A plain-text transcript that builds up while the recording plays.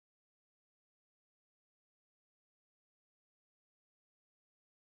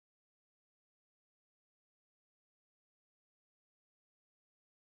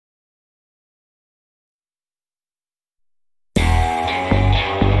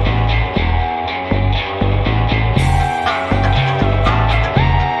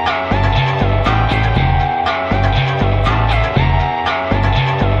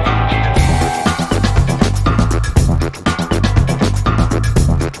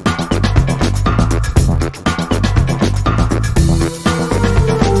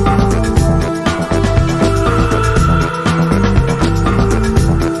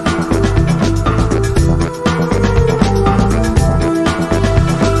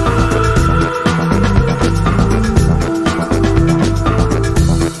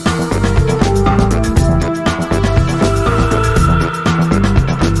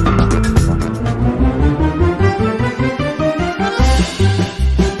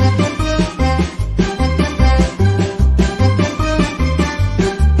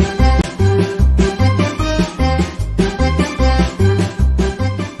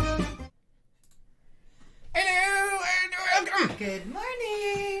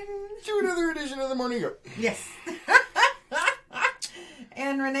morning to another edition of the Morning Go. Yes.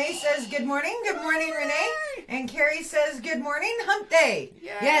 And Renee says, good morning. Good morning, Renee. And Carrie says, good morning, hump day.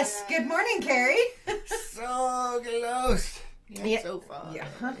 Yay. Yes, good morning, Carrie. So close. Yeah. So far. Yeah,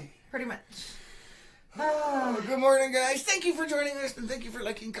 pretty much. Oh, good morning, guys. Thank you for joining us, and thank you for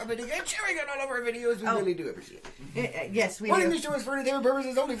liking, commenting, and sharing on all of our videos. We really do appreciate it. Yes, we Morning, do. this show is for entertainment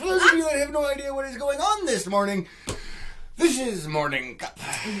purposes only. For those of you that have no idea what is going on this morning, this is Morning Cup.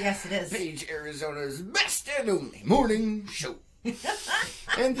 Yes, it is. Page, Arizona's best and only morning show.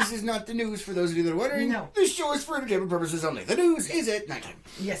 And this is not the news for those of you that are wondering. No. This show is for entertainment purposes only. The news is at nighttime.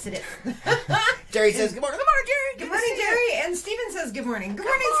 Yes, it is. Jerry says, good morning. Good morning, Jerry. Good morning, Jerry. And Steven says, good morning. Good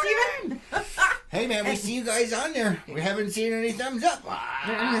morning, Steven. Hey, man, we see you guys on there. We haven't seen any thumbs up.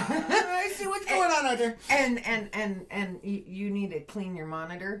 I see what's going on out there. And you need to clean your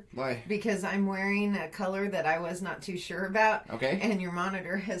monitor. Why? Because I'm wearing a color that I was not too sure about. Okay. And your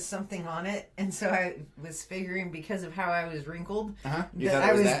monitor has something on it. And so I was figuring because of how I was wrinkled that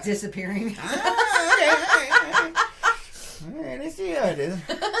I was disappearing. Okay. All right, I see how it is.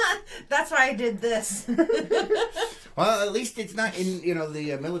 That's why I did this. Well, at least it's not in,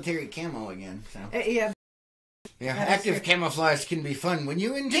 the military camo again. So. Yeah. Yeah, active camouflage can be fun when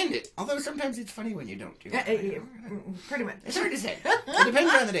you intend it. Although sometimes it's funny when you don't. Pretty much. It's hard to say. It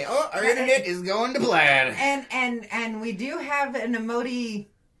depends on the day. Oh, our internet is going to plaid. And we do have an emoji.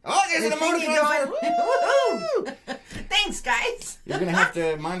 Oh, there's an emoticon. Woohoo! Thanks, guys. You're going to have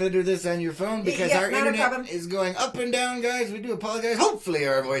to monitor this on your phone because our internet is going up and down, guys. We do apologize. Hopefully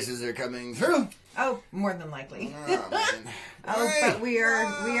our voices are coming through. Oh, more than likely. Oh, man. But we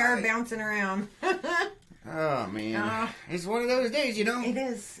are bouncing around. Oh, man. It's one of those days, It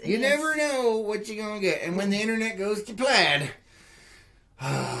is. You never know what you're going to get. And when the internet goes to plaid...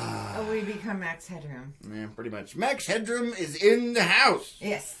 we become Max Headroom. Yeah, pretty much. Max Headroom is in the house.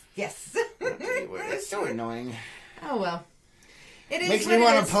 Yes. It's so annoying. Oh, well. It is. Makes me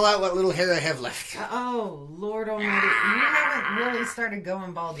want to pull out what little hair I have left. Oh, Lord Almighty. You haven't really started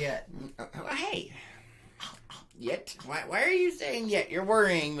going bald yet. Hey. Yet? Why are you saying yet? You're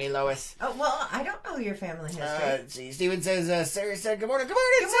worrying me, Lois. Oh, well, I don't know your family history. Let's see. Steven says, Sarah said, good morning. Good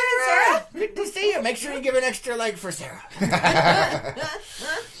morning, Sarah. Good to see you. Make sure you give an extra like for Sarah.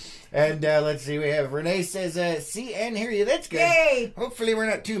 And let's see. We have Renee says, see and hear you. That's good. Yay. Hopefully we're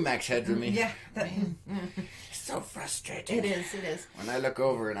not too Max Headroomy. Yeah. It's so frustrating. It is. When I look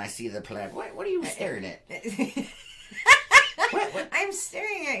over and I see the plaid. What are you staring at? What? I'm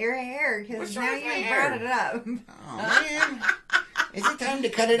staring at your hair because now you brought it up. Oh, man. Is it time to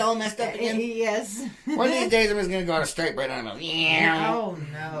cut it all messed up again? Yes. One of these days I'm just going to go on a straight right on my mouth. Oh,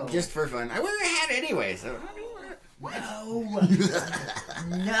 no. Just for fun. I wear a hat anyway, so... What?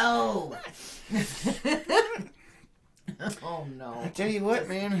 No. Oh, no. I tell you what,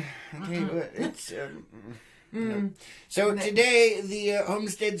 man. It's... So today, the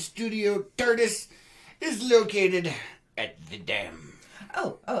Homestead Studio TARDIS is located at the dam.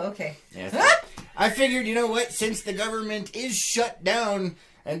 Oh, okay. Yes. I figured, you know what? Since the government is shut down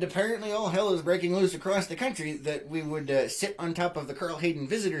and apparently all hell is breaking loose across the country, that we would sit on top of the Carl Hayden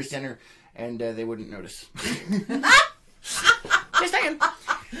Visitor Center and they wouldn't notice. Just saying.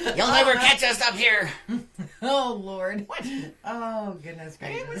 You'll never catch us up here. Oh, Lord. What? Oh, goodness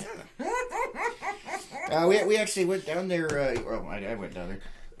gracious. We actually went down there. Well, I went down there.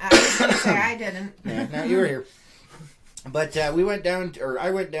 I was going to say I didn't. Yeah, no, you were here. But I went down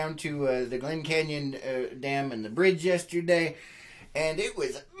to the Glen Canyon Dam and the bridge yesterday, and it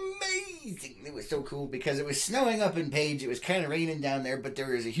was amazing. It was so cool because it was snowing up in Page. It was kind of raining down there, but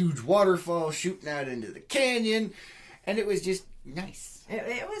there was a huge waterfall shooting out into the canyon, and it was just nice.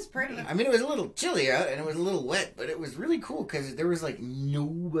 It was pretty. I mean, it was a little chilly out, and it was a little wet, but it was really cool because there was,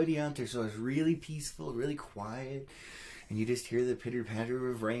 nobody out there, so it was really peaceful, really quiet. And you just hear the pitter-patter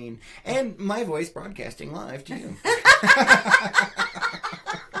of rain. And my voice broadcasting live to you.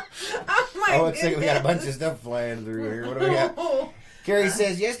 Oh, looks like we got a bunch of stuff flying through here. What do we got? Carrie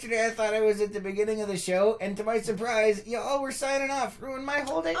says, yesterday I thought I was at the beginning of the show, and to my surprise, y'all were signing off. Ruined my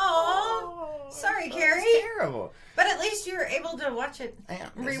whole day. Oh, sorry, Carrie. Terrible. But at least you were able to watch it.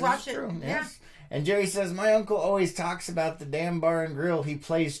 Yeah, rewatch it. True. Yeah. Yes. And Jerry says, my uncle always talks about the Dam Bar and Grill. He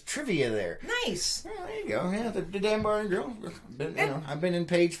plays trivia there. Nice. Yeah, there you go. Yeah, the Dam Bar and Grill. I've been in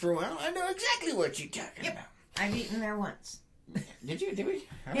Page for a while. I know exactly what you're talking about. I've eaten there once. Did you? Did we?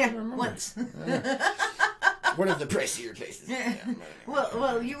 Yeah, once. One of the pricier places. Yeah.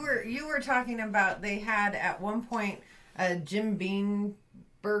 Well, you were talking about they had at one point a Jim Beam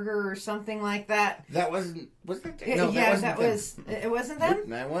burger or something like that. That wasn't. Was that? No, that wasn't that them. was. It wasn't them.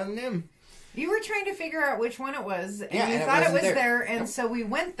 That wasn't them. You were trying to figure out which one it was, and yeah, you and thought it was there, there, and so we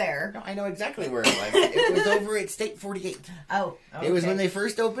went there. No, I know exactly where it was. It was over at State 48. Oh, okay. It was when they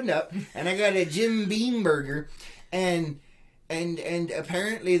first opened up, and I got a Jim Beam burger, and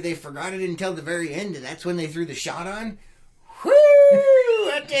apparently they forgot it until the very end, and that's when they threw the shot on. Whoo!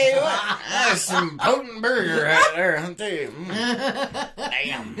 I tell you what, that's some potent burger right there. I'll tell you.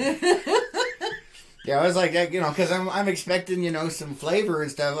 Damn. Yeah, I was like, you know, because I'm expecting, you know, some flavor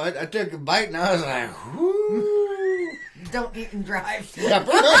and stuff. I took a bite and I was like, whoo. Don't eat and drive. Yeah,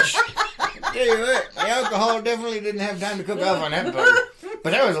 pretty much. I tell you what, the alcohol definitely didn't have time to cook off on that burger.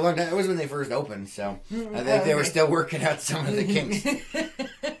 But that was a long time. It was when they first opened, so I think they were still working out some of the kinks.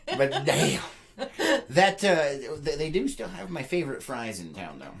 But damn. That, they do still have my favorite fries in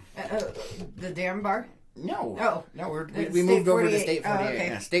town, though. The Damn Bar? No. Oh. No, we moved over to State 48. Oh, okay.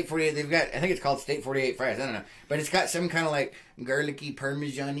 Yeah, State 48, they've got, I think it's called State 48 fries, I don't know. But it's got some kind of like garlicky,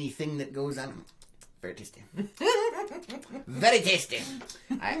 parmesan-y thing that goes on. Very tasty. Very tasty.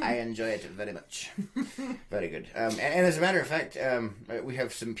 I enjoy it very much. Very good. And as a matter of fact, we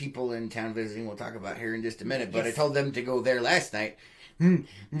have some people in town visiting we'll talk about here in just a minute, but yes. I told them to go there last night.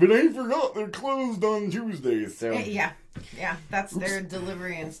 But I forgot they're closed on Tuesdays, so... Yeah, that's their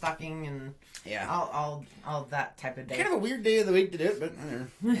delivery and stocking and all that type of day. Kind of a weird day of the week to do it, but...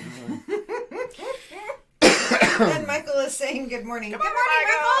 And Michael is saying good morning. Good morning,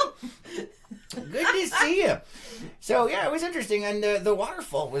 Michael! Good to see you. So, yeah, it was interesting, and the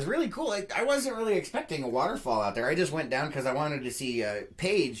waterfall was really cool. I wasn't really expecting a waterfall out there. I just went down because I wanted to see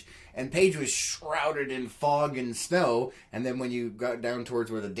Paige, and Paige was shrouded in fog and snow, and then when you got down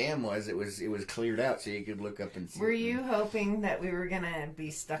towards where the dam was, it was cleared out so you could look up and see. Were you hoping that we were going to be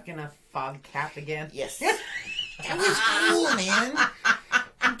stuck in a fog cap again? Yes. That was cool, man.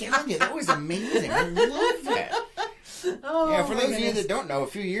 I'm telling you, that was amazing. I love that. Oh, yeah, for those of you that don't know, a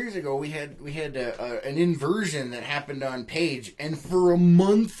few years ago we had an inversion that happened on Page, and for a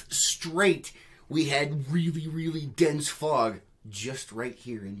month straight we had really, really dense fog just right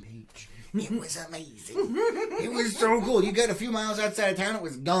here in Page. It was amazing. It was so cool. You got a few miles outside of town, it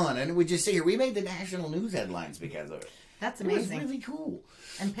was gone, and it would just sit here. We made the national news headlines because of it. That's amazing. It was really cool.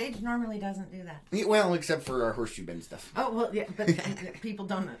 And Paige normally doesn't do that. Yeah, well, except for our horseshoe bin stuff. Oh, well, yeah, but people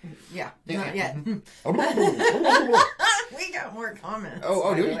don't... Yeah, not yet. We got more comments.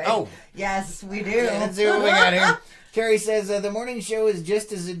 Oh, do we? Oh. Yes, we do. Yeah, let's see what we got here. Carrie says, the morning show is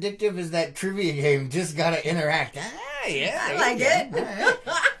just as addictive as that trivia game. Just gotta interact. Ah, yeah. I like it. Right.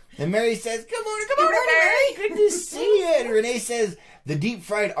 And Mary says, Good morning, Mary. Good to see you. And Renee says, the deep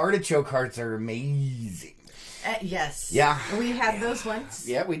fried artichoke hearts are amazing. Yes. Yeah. We had those once.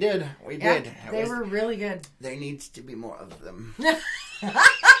 Yeah, we did. We did. They were really good. There needs to be more of them.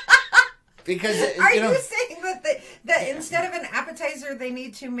 Because are you saying that instead of an appetizer, they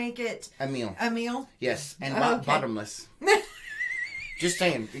need to make it a meal? A meal? Yes, and bottomless. Just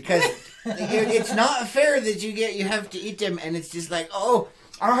saying, because it's not fair that you have to eat them, and it's just like, and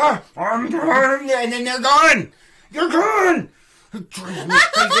then they're gone. You're gone. It's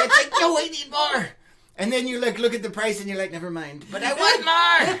like, no, I need more. And then you look at the price and you're like, never mind. But I want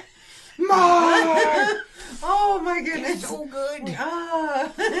more! More! Oh my goodness. They're so good.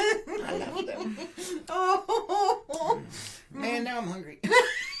 I love them. Oh. Man, now I'm hungry.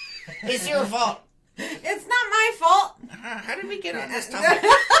 It's your fault. It's not my fault. How did we get on this topic?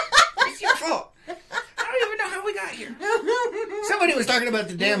 It's your fault. I don't even know how we got here. Somebody was talking about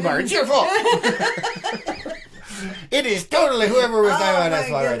the damn bar. It's your fault. It is totally whoever was talking about that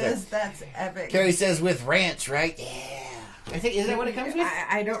spot right there. That's epic. Carrie says with ranch, right? Yeah. I think, is that what it comes with?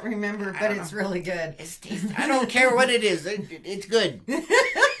 I don't remember, but it's really good. It's tasty. I don't care what it is. It's good.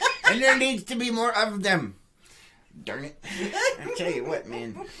 And there needs to be more of them. Darn it. I tell you what,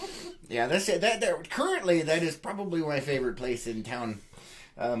 man. Yeah, that's it. Currently, that is probably my favorite place in town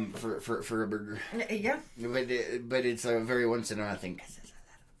for a burger. Yeah. But it's a very once in a while thing.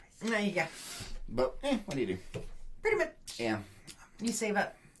 Yeah. But, what do you do? Pretty much. Yeah. You save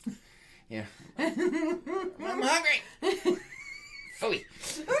up. Yeah. I'm hungry. Phooey.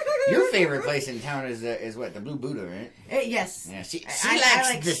 Your favorite place in town is what? The Blue Buddha, right? Yes. Yeah. She likes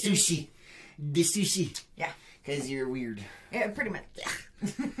like the sushi. The sushi. Yeah. Because you're weird. Yeah, pretty much.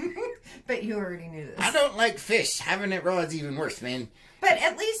 But you already knew this. I don't like fish. Having it raw is even worse, man. But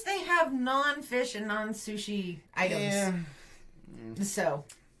at least they have non-fish and non-sushi items. Yeah. So.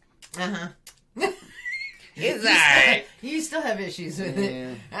 Uh-huh. It's alright. You still have issues with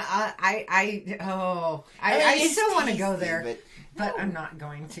it. I still want to go there, but I'm not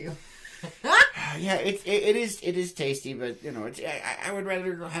going to. Yeah, it is tasty, but you know, I would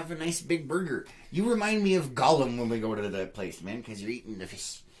rather go have a nice big burger. You remind me of Gollum when we go to that place, man, because you're eating the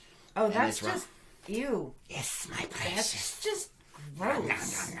fish. Oh, that's just ew. Yes, my precious. That's just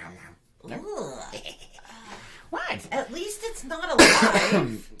gross. What? At least it's not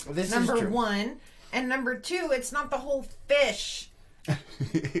alive. This number is true. one. And number two, it's not the whole fish.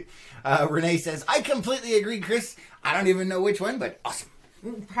 Renee says, I completely agree, Chris. I don't even know which one, but awesome.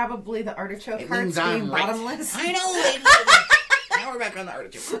 Probably the artichoke It hearts means being I'm right. bottomless. I know. Now we're back on the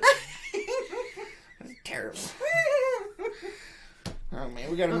artichoke. That's terrible. Oh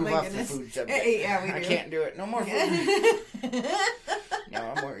man, we gotta move off goodness. the food subject. Yeah, we do. I can't do it. No more food.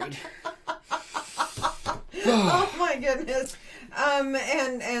 No, I'm worried. Oh my goodness.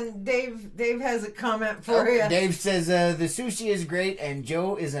 And Dave has a comment for you. Dave says the sushi is great and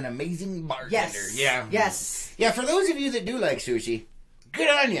Joe is an amazing bartender. Yes. Yeah. Yes. Yeah, for those of you that do like sushi, good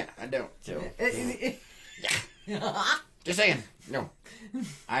on you. I don't. So yeah. Just saying. No.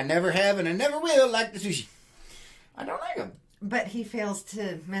 I never have and I never will like the sushi. I don't like them. But he fails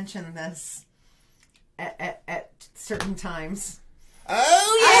to mention this at certain times.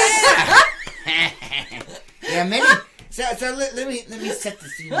 Oh yeah. Yeah, maybe. So let me set the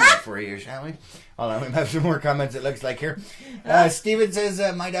scene for you, shall we? Hold on, we have some more comments. It looks like here. Steven says,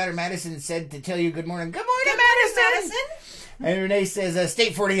 "My daughter Madison said to tell you good morning." Good morning, Madison. And Renee says,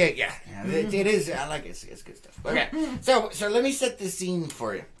 "State 48." Yeah, it is. I like it. It's good stuff. Okay, so let me set the scene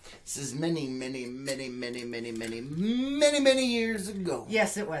for you. This is many years ago.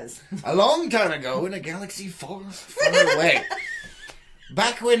 Yes, it was. A long time ago in a galaxy far, far away.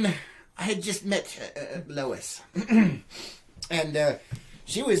 Back when I had just met Lois, and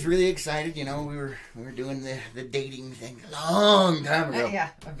she was really excited. You know, we were doing the dating thing a long time ago.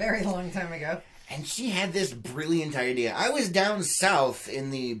 Yeah, a very long time ago. And she had this brilliant idea. I was down south in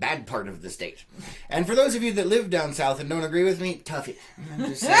the bad part of the state. And for those of you that live down south and don't agree with me, tough it. I'm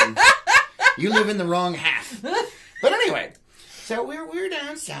just saying, you live in the wrong half. But anyway, so we were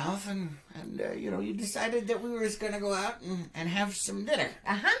down south, and you decided that we were just going to go out and have some dinner.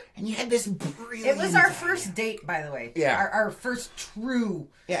 Uh-huh. And you had this brilliant It was our idea. first date, by the way. Yeah. Our first true.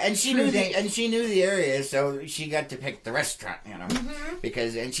 Yeah, and she knew the area, so she got to pick the restaurant, you know,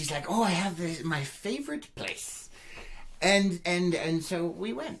 and she's like, "Oh, I have my favorite place," and so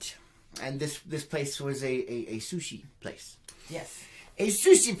we went, and this place was a sushi place. Yes. A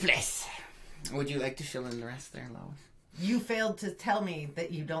sushi place. Would you like to fill in the rest there, Lois? You failed to tell me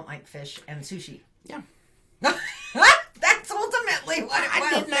that you don't like fish and sushi. Yeah. That's ultimately what it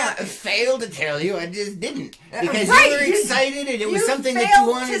was. I did not fail to tell you. I just didn't. Because Right, you were excited and it was something that you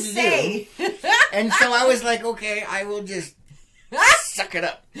wanted to do. And so I was like, okay, I will just suck it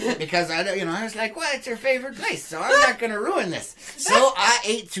up. Because I was like, well, it's her favorite place, so I'm not going to ruin this. So I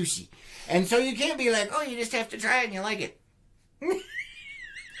ate sushi. And so you can't be like, oh, you just have to try it and you like it.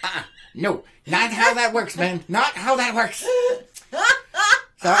 No, not how that works, man. Not how that works.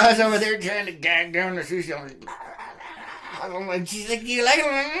 So I was over there trying to gag down the sushi. And she's like, do you like it?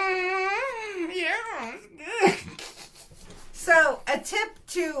 Yeah, it's good. So, a tip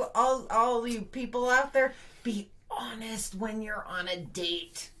to all you people out there, be honest when you're on a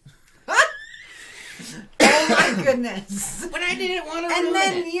date. Oh my goodness. But I didn't want to ruin And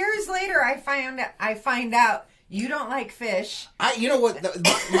then it. years later, I find out you don't like fish. You know what?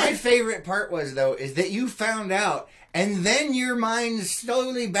 My favorite part was, though, is that you found out, and then your mind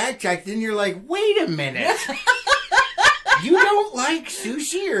slowly backtracked, and you're like, wait a minute. You don't like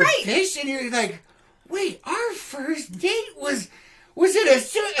sushi or fish? And you're like, wait, our first date was it a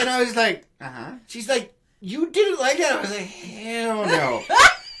sushi? And I was like, uh-huh. She's like, you didn't like that? I was like, hell no.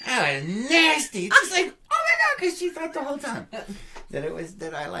 That was nasty. She's like, oh my God, because she thought the whole time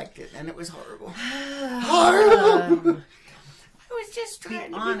that I liked it, and it was horrible. Horrible. I was just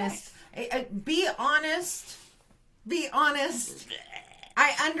trying to be honest. Be honest. Be honest.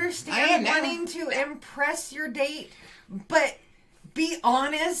 I understand wanting to impress your date, but be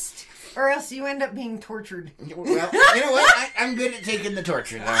honest, or else you end up being tortured. Well, you know what? I'm good at taking the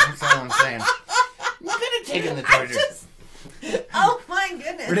torture, though. That's all I'm saying. I'm good at taking the torture. Oh my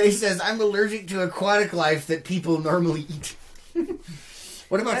goodness. Renee says, I'm allergic to aquatic life that people normally eat.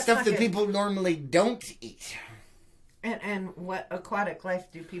 What about stuff that people normally don't eat? And what aquatic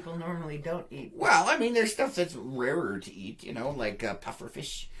life do people normally don't eat? Well, I mean, there's stuff that's rarer to eat, you know, like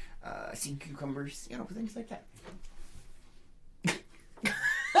pufferfish, sea cucumbers, you know, things like that. I don't know.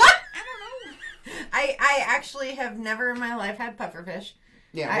 I actually have never in my life had pufferfish.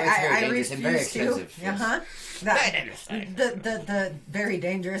 Yeah, well, it's very dangerous and very expensive. The very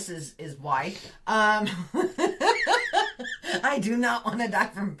dangerous is why. I I do not want to die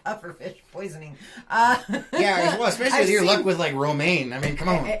from pufferfish poisoning. Yeah, well, especially with your luck with like romaine. I mean, come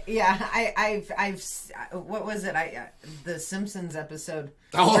on. Yeah, I've what was it? The Simpsons episode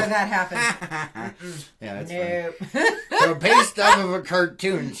where that happened. Yeah, that's funny. So based off of a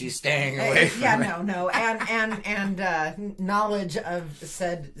cartoon, she's staying away from it. No, and knowledge of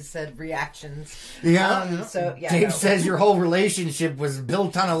said reactions. Yeah. So yeah, Dave says your whole relationship was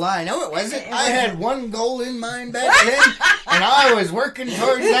built on a lie. No, it wasn't. I had one goal in mind back then, and I was working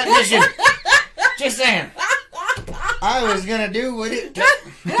towards that mission. Just saying. I was gonna do what it took.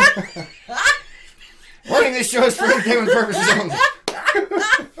 Warning: this show is for entertainment purposes only.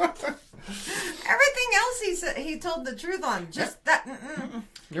 Everything else he told the truth on. Just that.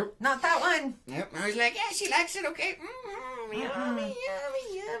 Yep. Not that one. Yep. I was like, yeah, she likes it. Okay. Yummy.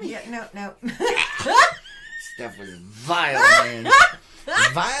 Yeah. No. Stuff was vile, man.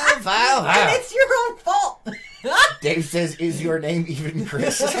 Vile. And it's your own fault. Dave says, "Is your name even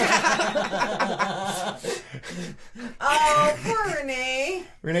Chris?" Oh, poor Renee.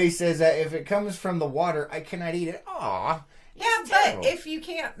 Renee says that if it comes from the water, I cannot eat it. Aw. Yeah, but if you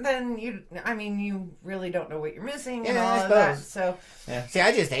can't, then you really don't know what you're missing and all I of that. suppose. So yeah. See,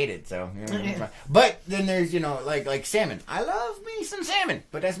 I just ate it, so. But then there's like salmon. I love me some salmon,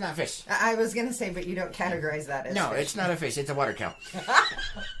 but that's not fish. I was gonna say, but you don't categorize that as no, fish. it's not a fish. It's a water cow.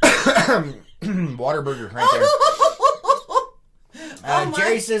 Water burger right there.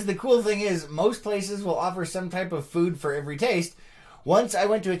 Jerry says the cool thing is most places will offer some type of food for every taste. Once I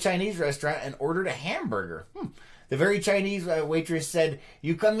went to a Chinese restaurant and ordered a hamburger. The very Chinese waitress said,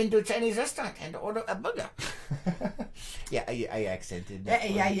 "You come into a Chinese restaurant and order a burger." Yeah, I accented that.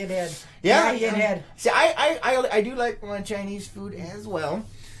 Yeah, you did. Yeah, you did. See, I do like my Chinese food as well,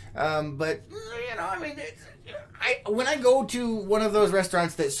 but I mean, when I go to one of those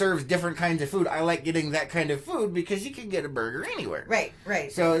restaurants that serves different kinds of food, I like getting that kind of food because you can get a burger anywhere.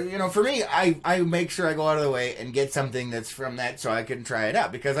 Right. So, for me, I make sure I go out of the way and get something that's from that so I can try it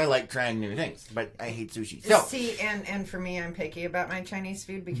out because I like trying new things, but I hate sushi. So, see, and for me, I'm picky about my Chinese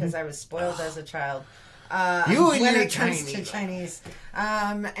food because I was spoiled as a child. You and when your it comes to Chinese.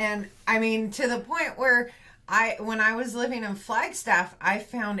 And I mean, to the point where when I was living in Flagstaff, I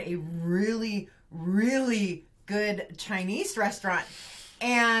found a really, really good Chinese restaurant.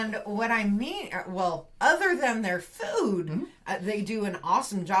 And what I mean, well, other than their food, they do an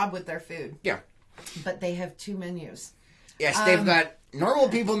awesome job with their food. Yeah. But they have 2 menus. Yes, they've got normal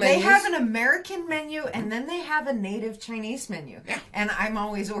people menus. They have an American menu, and then they have a native Chinese menu. Yeah. And I'm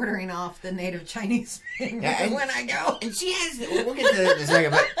always ordering off the native Chinese menu when I go. And she has, we'll get to that in a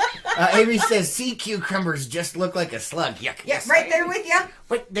second, but Amy says sea cucumbers just look like a slug. Yuck. Yeah, yes, right there with you.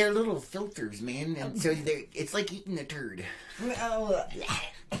 But they're little filters, man, and so it's like eating a turd. Oh,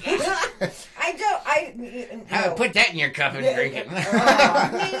 Put that in your cup and drink it. Oh,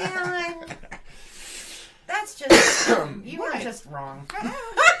 man. That's just, you are just wrong. I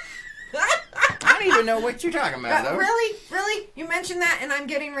don't even know what you're talking about, though. Really? You mentioned that, and I'm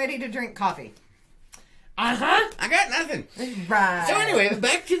getting ready to drink coffee. I got nothing. Right. So anyway,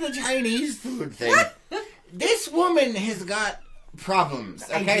 back to the Chinese food thing. This woman has got problems,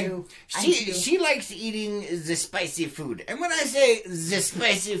 okay? I do. She likes eating the spicy food. And when I say the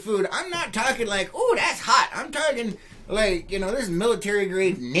spicy food, I'm not talking like, oh, that's hot. I'm talking like, this military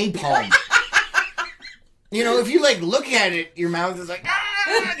grade napalm. If you look at it, your mouth is like,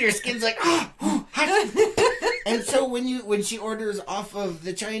 your skin's like, And so when she orders off of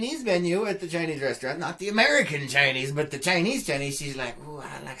the Chinese menu at the Chinese restaurant, not the American Chinese, but the Chinese, she's like, ooh,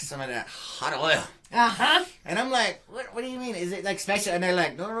 I like some of that hot oil. And I'm like, what do you mean? Is it special? And they're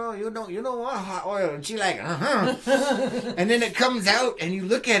like, no, you don't want hot oil. And she's like, And then it comes out and you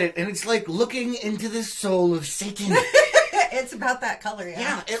look at it and it's like looking into the soul of Satan. It's about that color, yeah.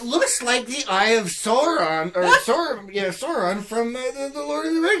 Yeah, it looks like the eye of Sauron, or Sauron from the Lord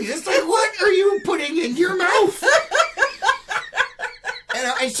of the Rings. It's like, what are you putting in your mouth?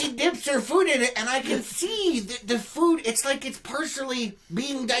 And she dips her food in it, and I can see the food. It's like it's partially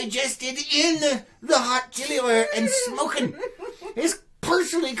being digested in the hot chili oil and smoking. It's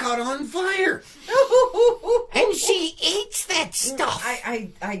partially caught on fire. And she eats that stuff.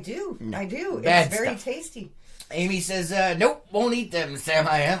 I do. Bad it's very stuff. tasty. Amy says, nope, won't eat them, Sam.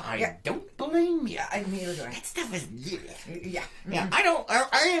 I don't blame you. I neither do I. That stuff is... Yeah. Yeah,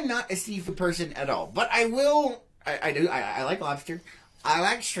 I am not a seafood person at all. But I will... I do. I like lobster. I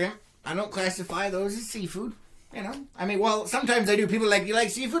like shrimp. I don't classify those as seafood. I mean, well, sometimes I do. People are like, you like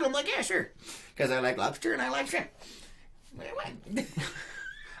seafood? I'm like, yeah, sure. Because I like lobster and I like shrimp.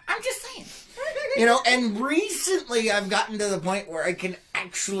 I'm just saying. And recently I've gotten to the point where I can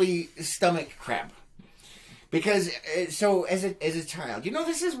actually stomach crab. Because, so, as a child,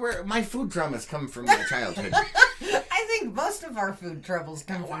 this is where my food traumas come from my childhood. I think most of our food troubles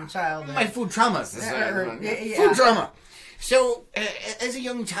come from childhood. My food traumas. Food trauma. So, as a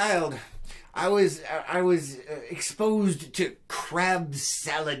young child, I was exposed to crab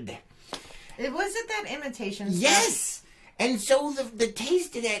salad. Was it that imitation stuff? Yes! And so the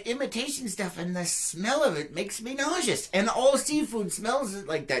taste of that imitation stuff and the smell of it makes me nauseous. And all seafood smells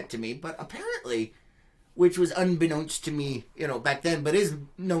like that to me, but apparently, which was unbeknownst to me, back then, but is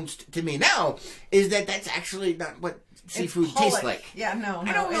knownst to me now, is that that's actually not what seafood tastes like. Yeah, no.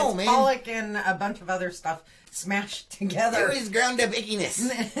 I don't know, man. Pollock and a bunch of other stuff smashed together. It was ground up ickiness.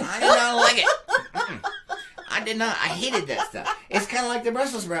 I did not like it. I did not. I hated that stuff. It's kind of like the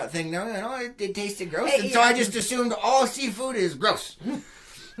Brussels sprout thing, no? It tasted gross, and so I just assumed all seafood is gross.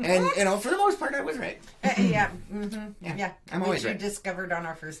 And for the most part, I was right. Yeah. I'm always right. Which you discovered on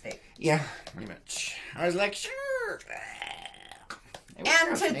our first date. Yeah, pretty much. I was like, sure.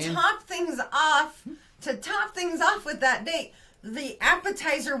 And to top things off with that date, the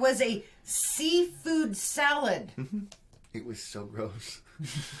appetizer was a seafood salad. It was so gross.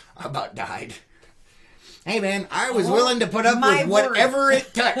 I about died. Hey, man, I was willing to put up with whatever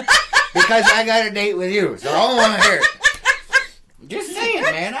it took because I got a date with you, so I don't want to hear it. Just saying,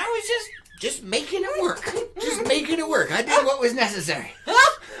 man, I was just making it work. Just making it work. I did what was necessary.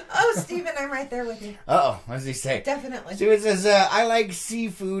 Oh, Stephen, I'm right there with you. Uh-oh, what does he say? Definitely. Stephen says, I like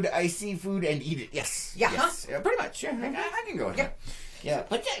seafood, I see food and eat it. Yes. Yeah. Yes. Yeah, pretty much. Yeah, I can go with that. Yeah,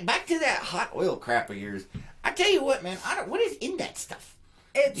 but back to that hot oil crap of yours. I tell you what, man, what is in that stuff?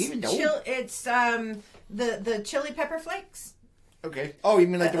 It's Do you even know? It's the chili pepper flakes. Okay. Oh, you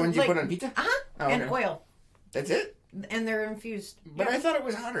mean like the ones you put on pizza? Uh-huh. Oh, okay. And oil. That's it? And they're infused. But I thought it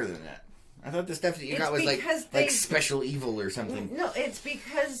was hotter than that. I thought the stuff that you got was like special evil or something. No, it's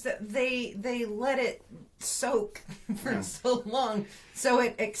because they let it soak for so long, so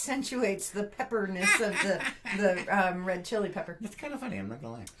it accentuates the pepperness of the red chili pepper. That's kind of funny. I'm not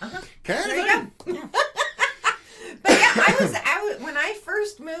gonna lie. Kind of funny. But yeah, I was when I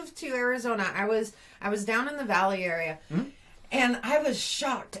first moved to Arizona. I was down in the Valley area. Mm-hmm. And I was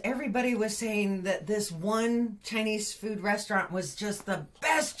shocked. Everybody was saying that this one Chinese food restaurant was just the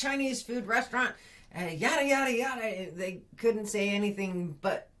best Chinese food restaurant. Yada, yada, yada. They couldn't say anything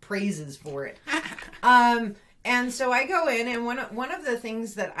but praises for it. And so I go in, and one of the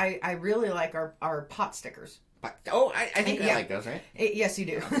things that I really like are pot stickers. Oh, I think I like those, right? Yes, you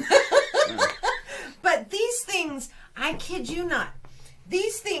do. But these things, I kid you not,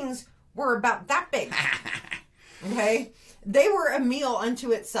 these things were about that big. Okay? They were a meal unto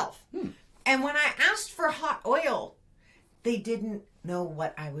itself. And when I asked for hot oil, they didn't know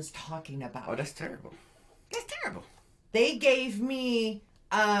what I was talking about. Oh, that's terrible. That's terrible. They gave me,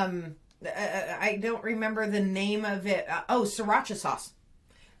 I don't remember the name of it. Sriracha sauce.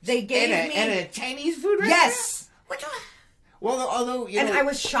 They gave me... At a Chinese food restaurant? Yes. What? Well, although, and I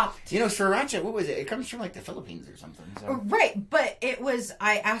was shocked. Sriracha, what was it? It comes from, like, the Philippines or something. So. Right, but it was,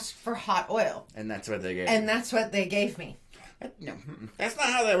 I asked for hot oil. And that's what they gave And that's what they gave me. No, that's not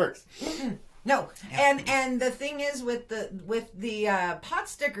how that works. No, and the thing is with the pot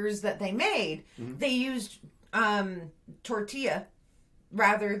stickers that they made, they used tortilla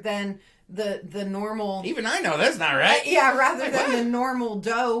rather than the normal. Even I know that's not right. Rather than the normal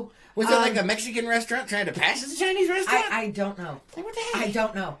dough. Was it like a Mexican restaurant trying to pass as a Chinese restaurant? I don't know. Like, what the heck? I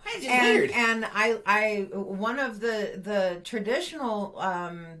don't know. That's just weird. And I one of the traditional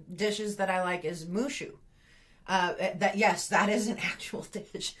dishes that I like is mushu. That is an actual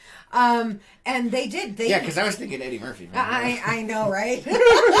dish. And they did. Because I was thinking Eddie Murphy. I know, right?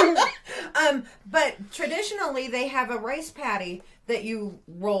 But traditionally, they have a rice patty that you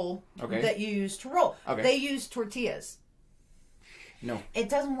roll, that you use to roll. Okay. They use tortillas. No. It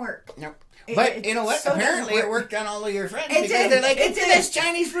doesn't work. No. But you know what? So apparently it worked on all of your friends because they're like, it's the best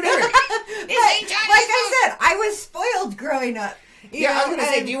Chinese food ever. I said, I was spoiled growing up. I was going to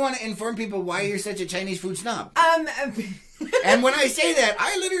say, do you want to inform people why you're such a Chinese food snob? And when I say that,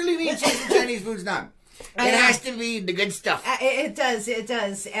 I literally mean Chinese food snob. It has to be the good stuff. It does.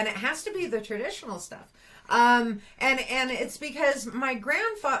 And it has to be the traditional stuff. And it's because my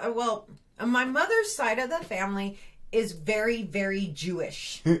grandfather, my mother's side of the family is very, very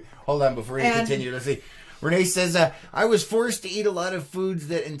Jewish. Hold on, before you continue, let's see. Renee says, I was forced to eat a lot of foods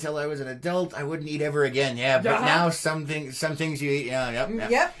that until I was an adult, I wouldn't eat ever again. Yeah, but now some things you eat.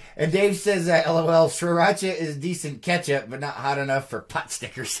 Yep. And Dave says, LOL, sriracha is decent ketchup, but not hot enough for pot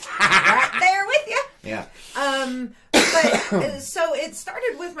stickers. Right there with you. Yeah. But so it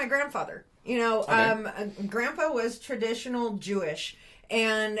started with my grandfather. Grandpa was traditional Jewish.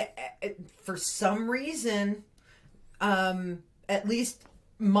 And for some reason, at least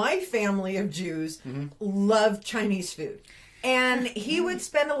my family of Jews love Chinese food. And he would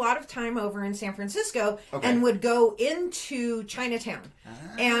spend a lot of time over in San Francisco and would go into Chinatown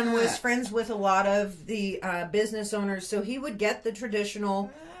and was friends with a lot of the business owners. So he would get the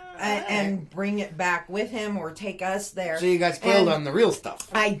traditional and bring it back with him or take us there. So you got spoiled on the real stuff.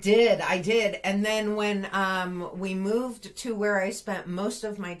 I did. And then when we moved to where I spent most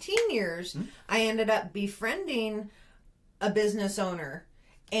of my teen years, I ended up befriending a business owner.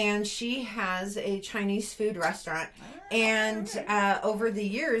 And she has a Chinese food restaurant. And over the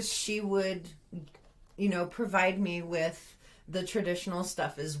years, she would, provide me with the traditional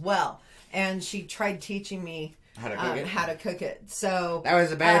stuff as well. And she tried teaching me how to cook it. So that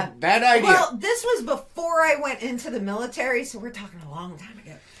was a bad idea. Well, this was before I went into the military, so we're talking a long time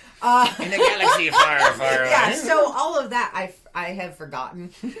ago. In a galaxy far, far away. Yeah, so all of that I have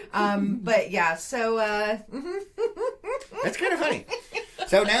forgotten. But yeah, so that's kind of funny.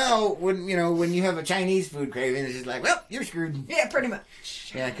 So now, when you have a Chinese food craving, it's just like, well, you're screwed. Yeah, pretty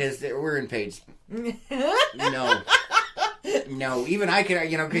much. Yeah, because we're in Paige. No, even I could,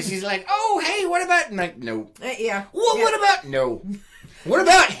 because she's like, oh, hey, what about? And like, no. Yeah. Well, what about? No. What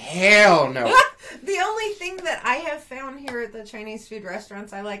about? Hell no. The only thing that I have found here at the Chinese food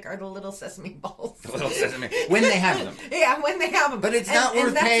restaurants I like are the little sesame balls. The little sesame. When they have them. Yeah, when they have them. But it's not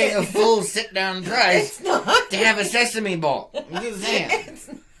worth paying a full sit-down price to have a sesame ball. I'm just saying. It's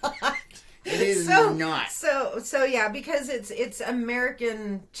not. It is not. So yeah, because it's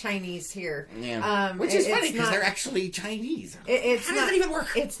American Chinese here. Yeah. Which is funny because they're actually Chinese. How does that even work?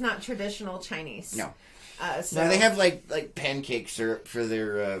 It's not traditional Chinese. No. No, they have like pancake syrup for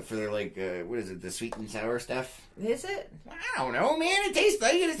their like what is it, the sweet and sour stuff? Is it? I don't know, man. It tastes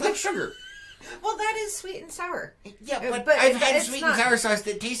like it. It's like sugar. Well, that is sweet and sour. Yeah, but I've had sweet and sour sauce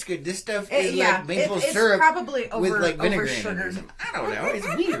that tastes good. This stuff is like maple syrup probably with like vinegar in it. I don't know. It's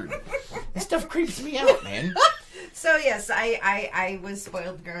weird. This stuff creeps me out, man. So yes, I was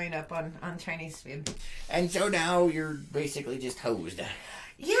spoiled growing up on Chinese food, and so now you're basically just hosed.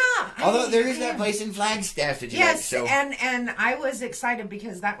 Yeah. Although there is that place in Flagstaff that you like. So. and I was excited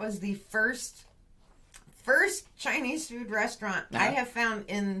because that was the first Chinese food restaurant I have found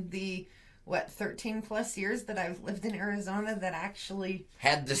in the 13 plus years that I've lived in Arizona that actually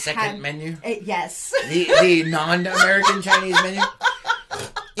had the second menu. Yes. The non-American Chinese menu.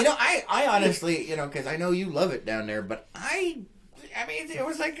 I honestly, because I know you love it down there, but I mean, it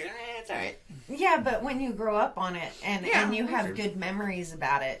was like, it's all right. Yeah, but when you grow up on it and you have good memories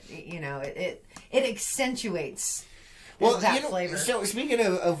about it, it accentuates that flavor. So speaking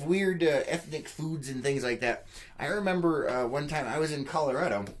of weird ethnic foods and things like that, I remember one time I was in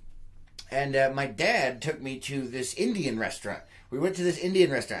Colorado, and my dad took me to this Indian restaurant. We went to this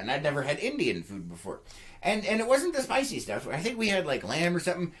Indian restaurant, and I'd never had Indian food before. And it wasn't the spicy stuff. I think we had like lamb or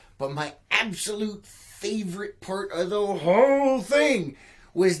something, but my absolute favorite part of the whole thing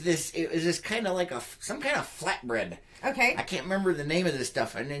was this. It was this kind of like some kind of flatbread. Okay. I can't remember the name of this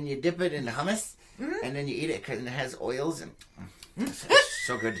stuff. And then you dip it in hummus, and then you eat it because it has oils and it's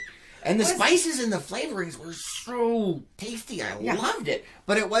so good. And the spices and the flavorings were so tasty. I loved it,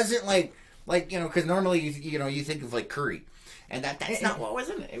 but it wasn't like because normally you think of like curry. And that's not what was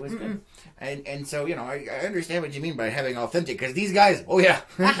in it. It was good. And so, I understand what you mean by having authentic. Because these guys,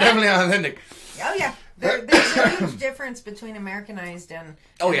 definitely authentic. Oh, yeah. There's a huge difference between Americanized and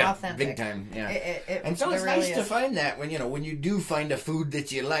authentic. Big time, yeah. And so it's nice to find that when you do find a food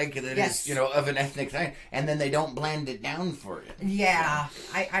that you like that is, of an ethnic thing, and then they don't blend it down for you. Yeah.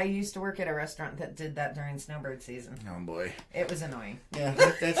 So. I used to work at a restaurant that did that during snowbird season. Oh, boy. It was annoying. Yeah,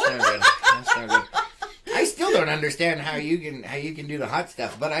 that's not good. That's not good. I still don't understand how you can do the hot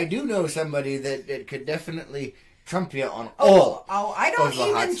stuff, but I do know somebody that could definitely trump you on all. I don't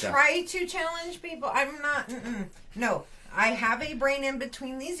even try to challenge people. I'm not. No, I have a brain in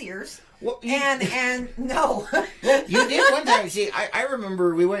between these ears. Well, and no. You did one time. See, I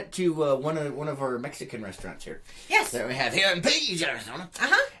remember we went to one of our Mexican restaurants here. Yes. That we have here in Page, Arizona.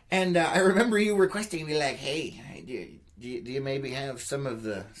 And I remember you requesting me like, hey, do you maybe have some of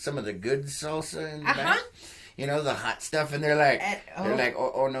the good salsa in the back? The hot stuff, and they're like,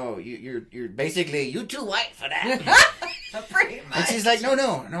 oh no, you're basically you too white for that. Pretty much. And she's like,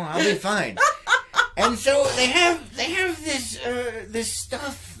 no, I'll be fine. And so they have this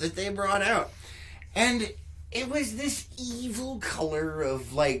stuff that they brought out, and it was this evil color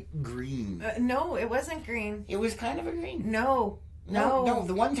of like green. No, it wasn't green. It was kind of a green. No.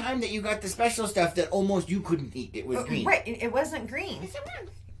 The one time that you got the special stuff that almost you couldn't eat, it was green. Right, it wasn't green.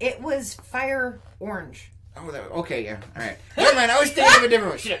 It was fire orange. Oh, okay, yeah. All right. Never mind. I was thinking of a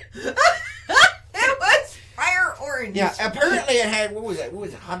different one. Shit. It was fire orange. Yeah, apparently it had, what was it? What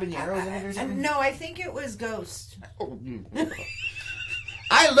was it? Habaneros in it or something? No, I think it was Ghost. Oh,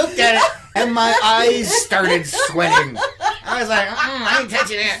 I looked at it and my eyes started sweating. I was like, I ain't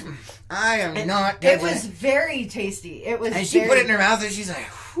touching it. I am not touching it. It was very tasty. It was. And she put it in her mouth and she's like,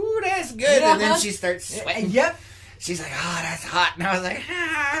 whew, that's good. And then she starts sweating. Yep. She's like, oh, that's hot. And I was like,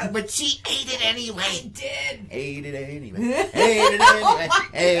 but she ate it anyway. I did. Ate it anyway. Ate it anyway.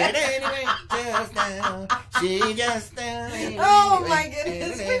 Ate it anyway. Just now. She just now. Oh my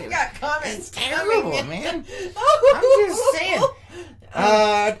goodness. We've got comments. It's terrible, man. I'm just saying.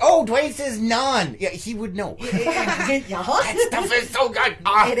 Dwayne says naan. Yeah, he would know. That stuff is so good.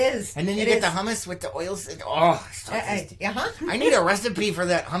 It is. And then you get the hummus with the oils. Oh, so tasty. I need a recipe for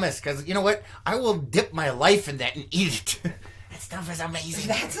that hummus because you know what? I will dip my life in that and eat it. That stuff is amazing.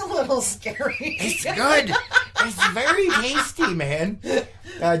 That's a little scary. It's good. It's very tasty, man.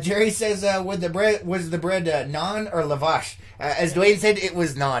 Jerry says, was the bread naan or lavash? As Dwayne said, it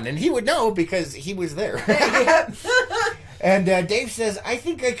was naan, and he would know because he was there. Yep. And Dave says, I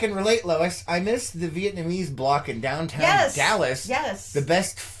think I can relate, Lois. I miss the Vietnamese block in downtown Dallas. Yes. The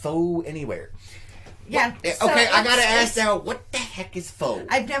best pho anywhere. Yeah. Okay, I gotta ask now, what the heck is pho?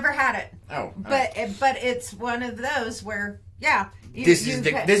 I've never had it. Oh. But it's one of those where, yeah. This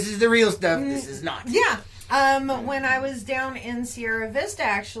is the real stuff. This is not. Yeah. When I was down in Sierra Vista,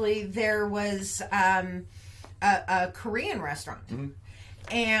 actually, there was a Korean restaurant. Mm-hmm.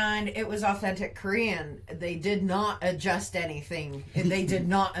 And it was authentic Korean. They did not adjust anything. They did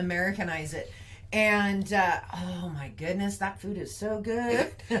not Americanize it. And, oh my goodness, that food is so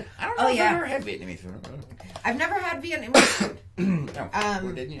good. I don't know if I've ever had Vietnamese food. I've never had Vietnamese food.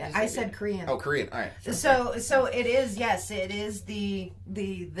 I said Korean. Oh, Korean. All right. Sure. So it is, yes, it is the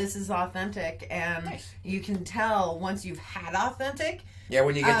this is authentic. And you can tell once you've had authentic. Yeah,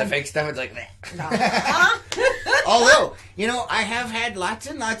 when you get the fake stuff, it's like that. Although, I have had lots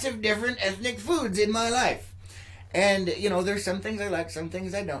and lots of different ethnic foods in my life. And, there's some things I like, some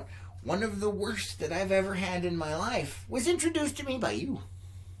things I don't. One of the worst that I've ever had in my life was introduced to me by you.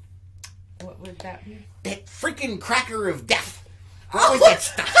 What would that be? That freaking cracker of death. What was that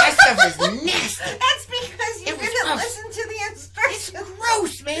stuff? That stuff is nasty. That's because you didn't listen to the instructions. It's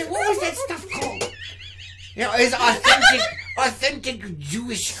gross, man. What was that stuff called? It's authentic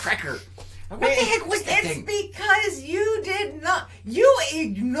Jewish cracker. What the heck was that thing? It's because you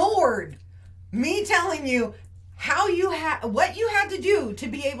ignored me telling you what you had to do to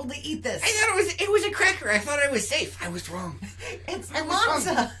be able to eat this. I thought it was a cracker. I thought I was safe. I was wrong. It's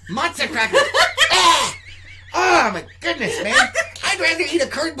matzah. Matzah cracker. Oh my goodness, man. I'd rather eat a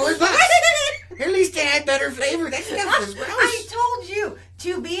cardboard box. At least it had better flavor. That stuff was gross. I told you,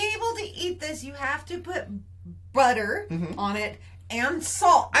 to be able to eat this, you have to put butter on it and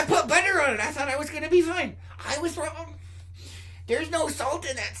salt. I put butter on it. I thought I was going to be fine. I was wrong. There's no salt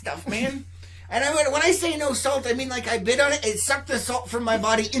in that stuff, man. And when I say no salt, I mean like I bit on it. It sucked the salt from my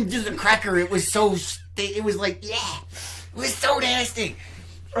body into the cracker. It was so... It was like, It was so nasty.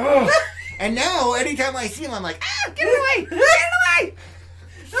 Ugh. And now, anytime I see him, I'm like, get it away! Get it away!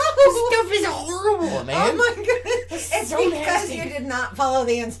 This stuff is horrible, man. Oh my goodness. It's so because nasty. You did not follow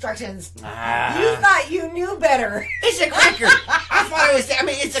the instructions. You thought you knew better. It's a cracker. I thought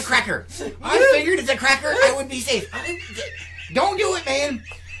it's a cracker. I figured it's a cracker, I would be safe. Don't do it, man.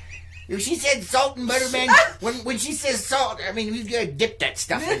 If she said salt and butter, man, when she says salt, we've got to dip that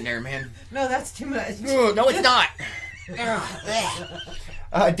stuff in there, man. No, that's too much. No, it's not.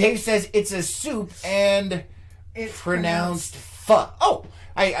 Dave says it's a soup and it's pronounced pho. Oh,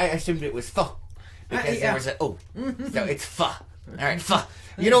 I assumed it was pho because there was so it's pho. All right, pho.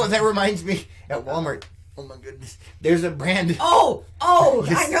 You know what that reminds me? At Walmart. Oh my goodness. There's a brand. Oh,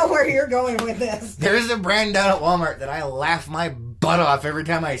 I know where you're going with this. There's a brand down at Walmart that I laugh my butt off every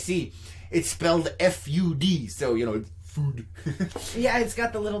time I see. It's spelled F-U-D, so it's food. Yeah, it's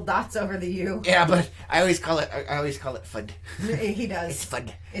got the little dots over the U. Yeah, but I always call it FUD. He does. It's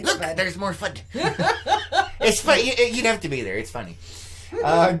FUD. Look, there's more FUD. It's funny. You'd have to be there. It's funny.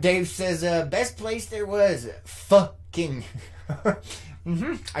 Dave says, best place there was fucking.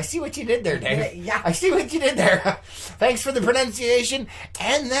 I see what you did there, Dave. Yeah. I see what you did there. Thanks for the pronunciation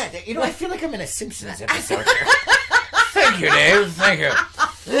and that. I feel like I'm in a Simpsons episode here. Thank you, Dave. Thank you.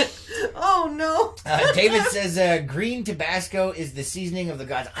 Oh, no. David says green Tabasco is the seasoning of the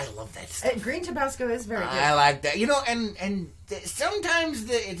gods. I love that stuff. Green Tabasco is very good. I like that. And sometimes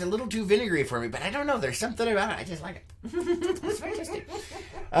it's a little too vinegary for me, but I don't know. There's something about it. I just like it. It's fantastic.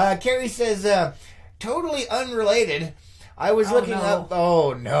 Carrie says, totally unrelated. I was looking up.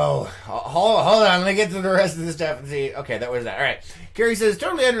 Oh no! Hold on. Let me get to the rest of the stuff and see. Okay, that was that. All right. Carrie says,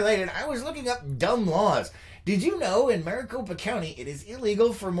 totally unrelated. I was looking up dumb laws. Did you know in Maricopa County it is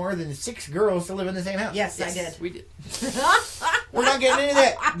illegal for more than 6 girls to live in the same house? Yes, I did. We did. We're not getting into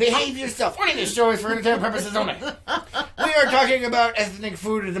that. Behave yourself. What are this show is for entertainment purposes only. We are talking about ethnic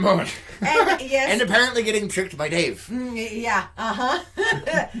food at the moment. And, yes. And apparently getting tricked by Dave. Yeah.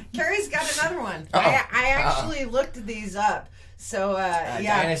 Carrie's got another one. I actually looked these up. So, yeah.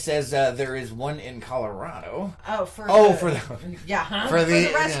 Diana says there is one in Colorado. For the Yeah.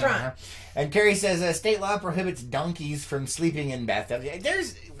 restaurant. And Carrie says state law prohibits donkeys from sleeping in bathtubs.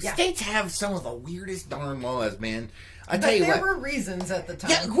 States have some of the weirdest darn laws, man. But there were reasons at the time.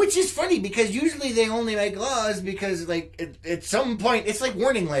 Yeah, which is funny because usually they only make laws because, like, at some point, it's like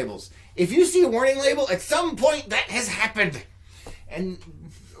warning labels. If you see a warning label, at some point that has happened. And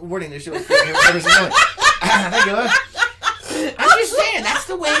warning the show. Thank you, Lord. I'm just saying, that's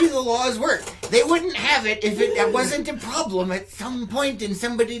the way the laws work. They wouldn't have it if it wasn't a problem at some point and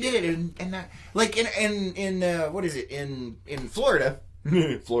somebody did it. And like in what is it, in Florida.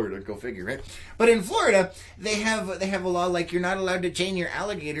 Florida, go figure, right? But in Florida, they have a law like you're not allowed to chain your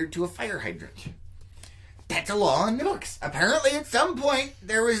alligator to a fire hydrant. That's a law in the books. Apparently, at some point,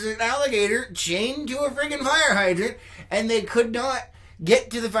 there was an alligator chained to a friggin' fire hydrant, and they could not get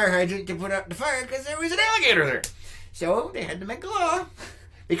to the fire hydrant to put out the fire because there was an alligator there. So they had to make a law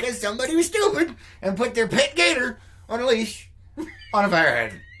because somebody was stupid and put their pet gator on a leash on a fire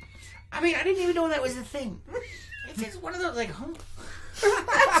hydrant. I mean, I didn't even know that was a thing. It's just one of those, like,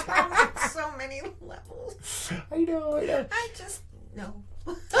 That's so many levels. I know. I just know.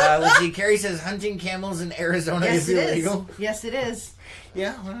 Let's see. Carrie says hunting camels in Arizona is illegal. Yes, it is.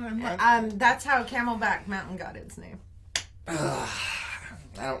 Yeah. Well, that's how Camelback Mountain got its name.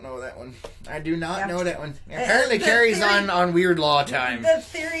 I don't know that one. I do not know that one. Apparently, Carrie's on weird law time. The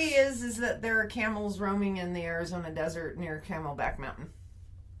theory is that there are camels roaming in the Arizona desert near Camelback Mountain.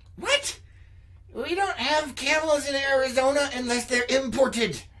 What? We don't have camels in Arizona unless they're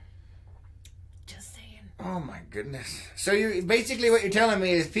imported. Just saying. Oh my goodness. So you basically what you're telling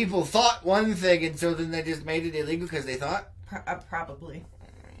me is people thought one thing and so then they just made it illegal because they thought? Probably.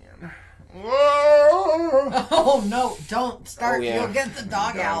 Whoa! Oh no! Don't start. Oh, yeah. You'll get the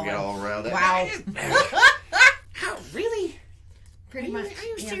dog out. Get all riled up. Wow. How really? Pretty much. Are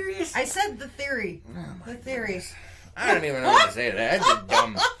you serious? I said the theory. Oh, the theory. Goodness. I don't even know what to say to that. That's just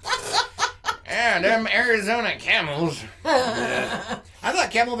dumb. Yeah, them Arizona camels. I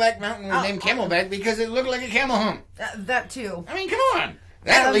thought Camelback Mountain was named Camelback because it looked like a camel hump. That too. I mean, come on.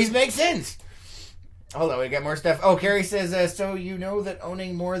 That at least makes sense. Hold on, we got more stuff. Oh, Carrie says, so you know that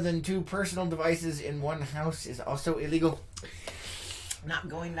owning more than 2 personal devices in one house is also illegal? Not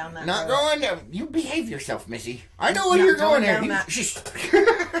going down that Not road. going down. You behave yourself, Missy. I know where you're going here.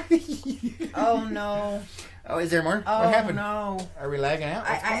 Oh, no. Oh, is there more? Oh, what happened? No. Are we lagging out?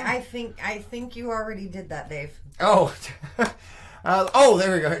 I think you already did that, Dave. Oh.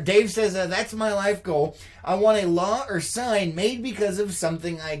 There we go. Dave says, that's my life goal. I want a law or sign made because of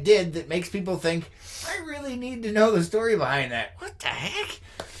something I did that makes people think, I really need to know the story behind that. What the heck?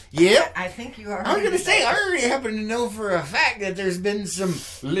 Yep. I think you already I was going to say, I already happen to know for a fact that there's been some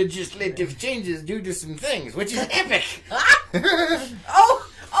legislative changes due to some things, which is epic.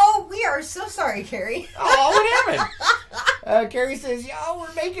 Oh, we are so sorry, Carrie. Oh, what happened? Carrie says, y'all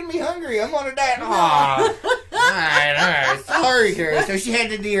were making me hungry. I'm on a diet. Aw. All right. Sorry, Carrie. So she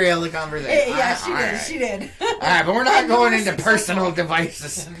had to derail the conversation. Yeah, she did. All right, but we're not going into personal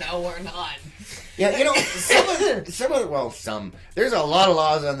devices. No, we're not. Yeah, you know, some. There's a lot of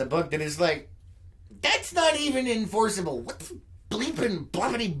laws on the book that is like, that's not even enforceable. What the bleeping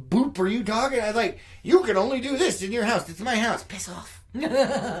bloppity boop are you talking? I like, you can only do this in your house. It's my house. Piss off.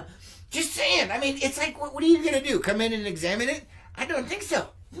 Just saying. I mean, it's like, what are you going to do? Come in and examine it? I don't think so.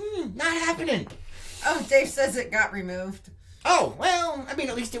 Not happening. Oh, Dave says it got removed. Oh, well, I mean,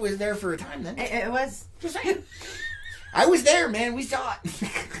 at least it was there for a time then. It was. Just saying. I was there, man. We saw it.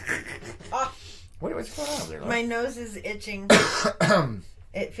 What's going on there? My nose is itching.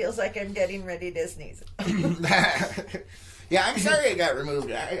 It feels like I'm getting ready to sneeze. Yeah, I'm sorry it got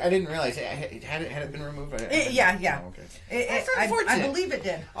removed. I didn't realize it. Had it been removed? Yeah. Oh, okay. That's unfortunate. I believe it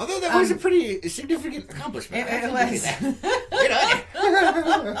did. Although that was a pretty significant accomplishment. It was. Good on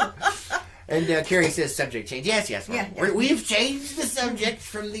you. And Carrie says subject change. Yes. Yeah. We've changed the subject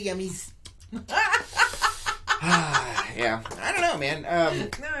from the yummies. Yeah. I don't know, man. Now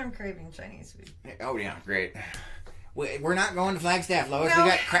I'm craving Chinese food. Oh, yeah. Great. We're not going to Flagstaff, Lois. No, We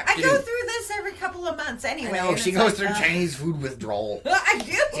got crap to I do. go through this every couple of months anyway. I know, she goes through Chinese food withdrawal. I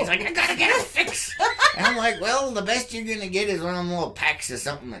do. She's like, I gotta get a fix. And I'm like, well, the best you're gonna get is one of them little packs of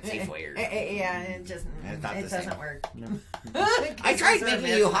something at Safeway. Yeah, it just doesn't work. No. I tried making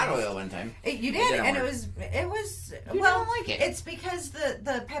you hot oil one time. You did, and it was You well. don't like it. It's because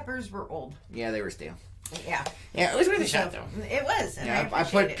the peppers were old. Yeah, they were stale. Yeah. Yeah, it was worth a shot though. It was. And Yeah, I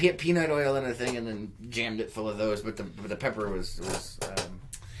put peanut oil in a thing and then jammed it full of those, but the pepper was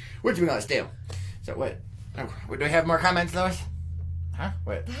which we got stale. So what? Oh, do we have more comments, Lois? Huh?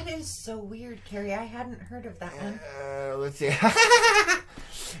 What? That is so weird, Carrie. I hadn't heard of that one. Let's see.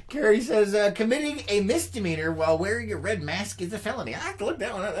 Carrie says, committing a misdemeanor while wearing a red mask is a felony. I have to look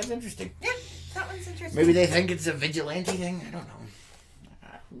that one up. That's interesting. Yeah, that one's interesting. Maybe they think it's a vigilante thing. I don't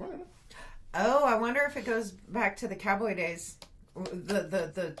know. Oh, I wonder if it goes back to the cowboy days.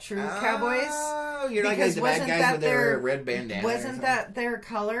 The true cowboys. Oh, you're like the bad guys with their red bandana. Wasn't that their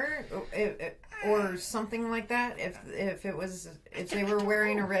color, or something like that? If they were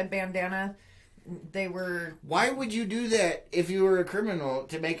wearing a red bandana, they were. Why would you do that if you were a criminal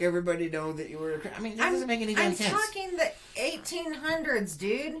to make everybody know that you were a criminal? I mean, that doesn't make any damn sense. I'm talking the 1800s,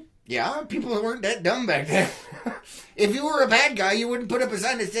 dude. Yeah, people weren't that dumb back then. If you were a bad guy, you wouldn't put up a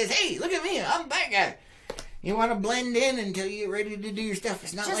sign that says, hey, look at me, I'm a bad guy. You want to blend in until you're ready to do your stuff.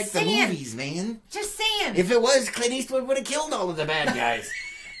 It's not Just like saying. the movies, man. Just saying. If it was, Clint Eastwood would have killed all of the bad guys.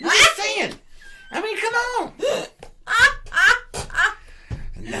 Just saying. I mean, come on.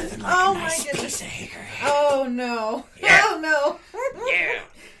 Nothing like a nice piece of hickory. Oh, no. Yeah. Oh, no. Yeah.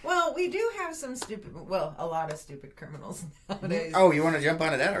 Well, we do have a lot of stupid criminals nowadays. Oh, you want to jump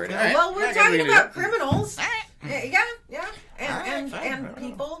onto that already? Right. Well, we're talking about criminals. All right. Yeah. And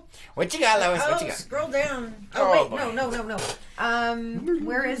people. What you got, Lois? Oh, What you got? scroll down. Oh, Oh, wait, boy. no.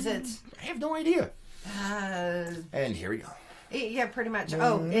 Where is it? I have no idea. Uh, And here we go. yeah, pretty much.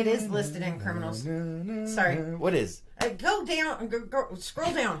 Oh, it is listed in criminals. Sorry. What is? Go down. Go,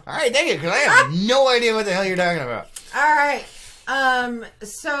 scroll down. All right, thank you, because I have no idea what the hell you're talking about. All right.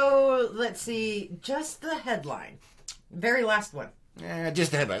 So let's see. Just the headline. Very last one.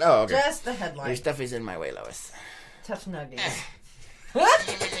 Just the headline. Oh, okay. Just the headline. Your stuff is in my way, Lois. Tough nuggies. All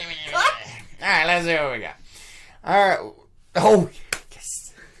right, let's see what we got. All right. Oh,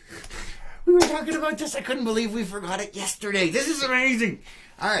 yes. We were talking about this. I couldn't believe we forgot it yesterday. This is amazing.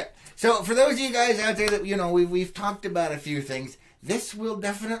 All right. So for those of you guys out there that, we've talked about a few things, this will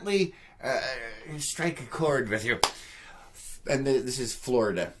definitely strike a chord with you. And this is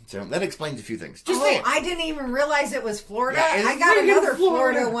Florida. So that explains a few things. Just saying. I didn't even realize it was Florida. Yeah, I got another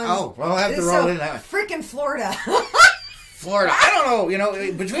Florida one. Oh, well, I'll have to roll in that one. Freaking Florida. Florida. I don't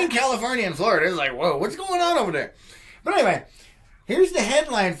know. Between California and Florida, it's like, whoa, what's going on over there? But anyway, here's the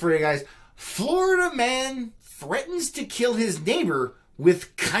headline for you guys. Florida man threatens to kill his neighbor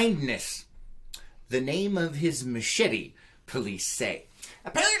with kindness. The name of his machete, police say.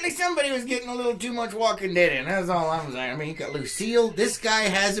 Apparently somebody was getting a little too much Walking Dead in. That's all I'm saying. I mean, you got Lucille. This guy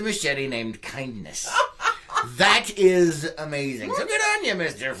has a machete named Kindness. That is amazing. So good on you,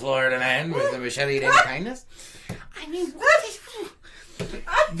 Mr. Florida man with a machete named Kindness. I mean, what is...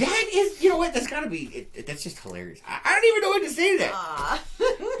 That is... You know what? That's got to be... That's just hilarious. I don't even know what to say to that.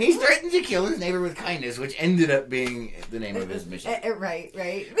 He threatened to kill his neighbor with kindness, which ended up being the name of his machete. Right.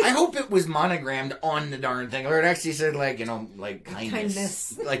 I hope it was monogrammed on the darn thing, or it actually said, like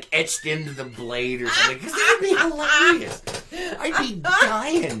kindness. Like, etched into the blade or something, because that would be hilarious. I'd be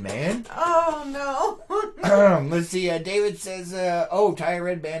dying, man. Oh, no. Let's see, David says, tie a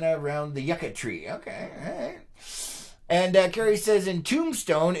red banner around the yucca tree. Okay, all right. And Carrie says, in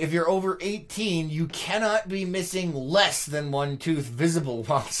Tombstone, if you're over 18, you cannot be missing less than one tooth visible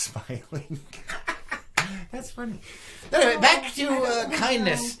while smiling. That's funny. Anyway, back to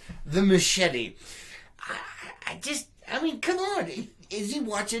kindness, the machete. I mean, come on. Is he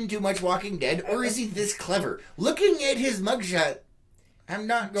watching too much Walking Dead, or is he this clever? Looking at his mugshot, I'm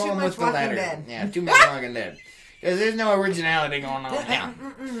not going with the latter. Dead. Yeah, too much Walking Dead. Because there's no originality going on now.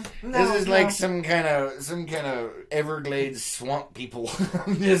 This is like some kind of Everglades swamp people.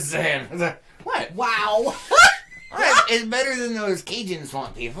 I'm just saying. What? Wow. Well, it's better than those Cajun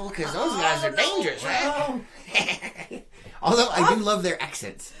swamp people, because those guys are dangerous, right? Although I do love their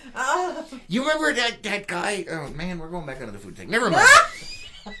accents. You remember that guy? Oh man, we're going back onto the food thing. Never mind.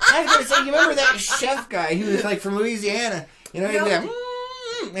 I was going to say, you remember that chef guy? He was like from Louisiana. You know, he'd be like,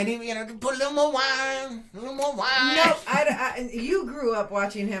 and he, put a little more wine. No, you grew up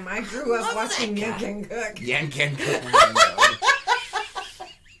watching him. I grew up watching Yank Cook. Yank Cook.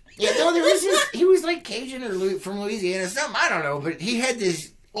 Yeah, no, he was like Cajun or from Louisiana, something, I don't know, but he had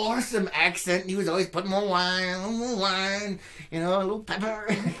this awesome accent. He was always putting more wine, you know, a little pepper.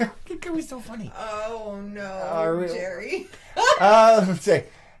 It was so funny. Oh no, Jerry.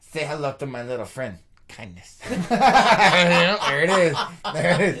 Say hello to my little friend. Kindness. There it is.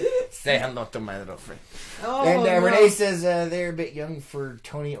 There it is. Say hello to my little friend. Oh, and no. Renee says they're a bit young for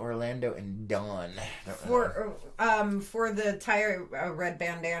Tony, Orlando, and Dawn. For the tie red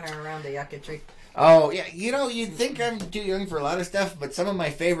bandana around the yucca tree. Oh, yeah. You know, you'd think I'm too young for a lot of stuff, but some of my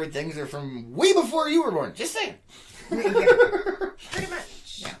favorite things are from way before you were born. Just saying. Yeah. Pretty much.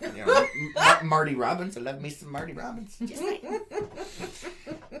 Yeah, you know, Marty Robbins. I love me some Marty Robbins. Just saying.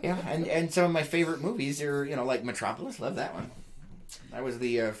 Yeah, and some of my favorite movies are, you know, like Metropolis. Love that one. That was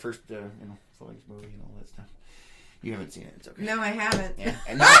the first, Florence movie and all that stuff. You haven't seen it. It's okay. No, I haven't. Yeah.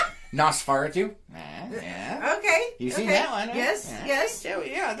 And Nosferatu. Yeah. Okay. You've seen that one, huh? Yes, yes. So,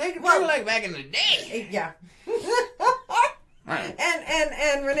 yeah, they were like back in the day. Yeah. Right.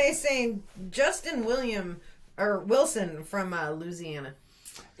 And Renee's saying Justin Wilson from Louisiana.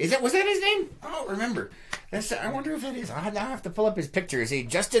 Was that his name? I don't remember. I wonder if it is. I have to pull up his picture. Is he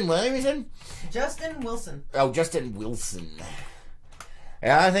Justin Williamson? Justin Wilson. Oh, Justin Wilson.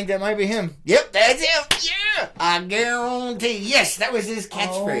 Yeah, I think that might be him. Yep, that's him. Yeah, I guarantee. Yes, that was his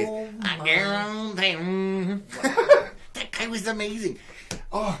catchphrase. Oh, I guarantee. That guy was amazing.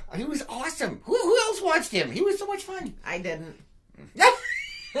 Oh, he was awesome. Who else watched him? He was so much fun. I didn't.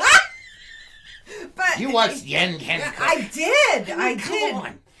 But You watched Yen Ken Cook. I did. I Come did.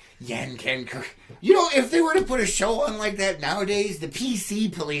 on. Yen Ken Cook. You know, if they were to put a show on like that nowadays, the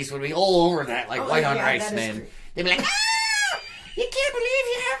PC police would be all over that, like white on rice, that is man. true. They'd be like, you can't believe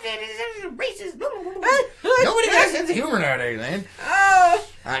you have that. It's racist. Nobody got a sense of humor nowadays, man. Oh.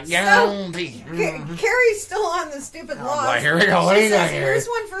 I guarantee. Carrie's still on the stupid laws. Boy, here we go. What do She you got says, here? here's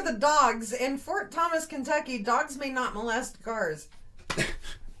one for the dogs. In Fort Thomas, Kentucky, dogs may not molest cars.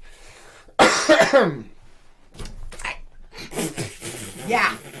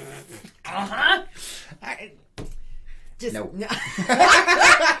 Yeah. Uh-huh. Just No.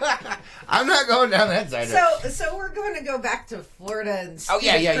 I'm not going down that side. So we're going to go back to Florida and Oh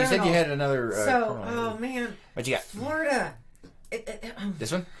yeah. You said criminals. you had another. Oh man, What you got? Florida.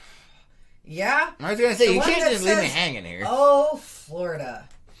 This one? Yeah. I was gonna say The you one can't that just leave me says, hanging here. Oh, Florida.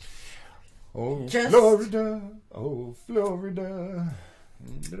 Oh, Just- Florida. Oh, Florida.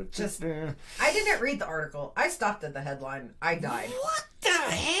 Just- I didn't read the article. I stopped at the headline. I died. What the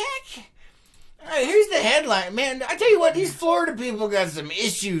heck? All right, here's the headline, man. I tell you what, these Florida people got some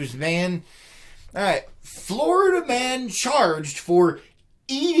issues, man. All right, Florida man charged for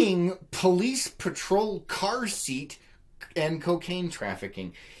eating police patrol car seat and cocaine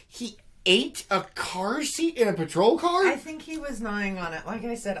trafficking. He ate a car seat in a patrol car? I think he was gnawing on it. Like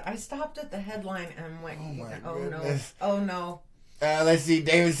I said, I stopped at the headline and I'm like, oh no. goodness. Oh no. Let's see.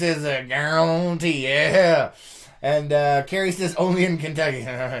 David says a guarantee. Yeah. And Carrie says only in Kentucky.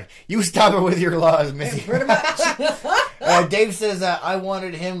 You stop it with your laws, Missy. Pretty much. Dave says I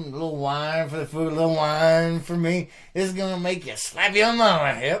wanted him a little wine for the food, a little wine for me. This is gonna make you slap your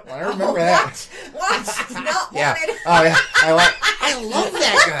mama. Yep, I remember that. What? Not Yeah. wanted. Oh yeah. I love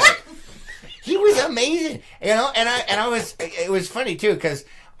that guy. He was amazing. You know, and I was. It was funny too because.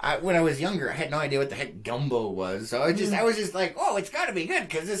 When I was younger, I had no idea what the heck gumbo was. So I was just like, oh, it's got to be good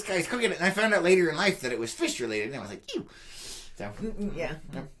because this guy's cooking it. And I found out later in life that it was fish related. And I was like, ew. So, Yeah.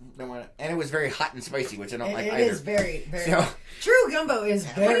 don't want to. And it was very hot and spicy, which I don't like It either. is very, very. So, True gumbo is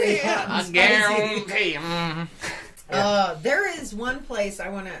very hot and I spicy. guarantee. There is one place I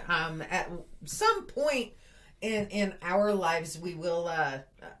want to. At some point in our lives, we will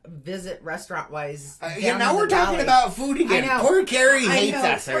visit restaurant wise. Yeah, now we're talking about food again. I know. Poor Carrie I hates know.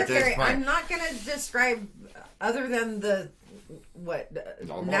 us Poor at this Carrie. point. I'm not going to describe other than the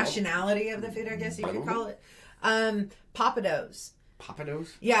nationality of the food. I guess you could call it. Papados. Papados?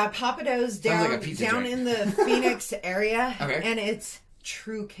 Yeah, Papados down like a pizza down joint. in the Phoenix area, Okay. and it's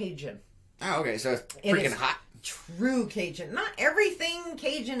true Cajun. Oh, okay. So it's It freaking is hot. True Cajun. Not everything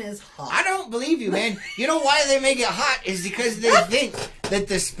Cajun is hot. I don't believe you, man. You know why they make it hot is because they think that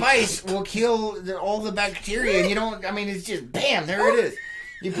the spice will kill all the bacteria, and you don't. I mean, it's just bam, there it is.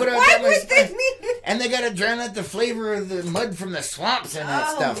 You put out Why that much would they spice, need it? and they gotta drown out the flavor of the mud from the swamps and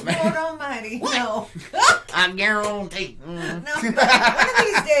that stuff, man. Lord Almighty, no. I guarantee. No.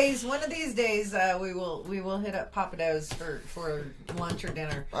 One of these days, we will hit up Papados for lunch or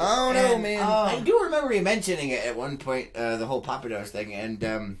dinner. Oh no, And, man! I do remember you mentioning it at one point, the whole Papados thing,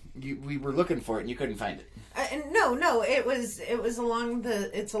 and we were looking for it and you couldn't find it. No, it was along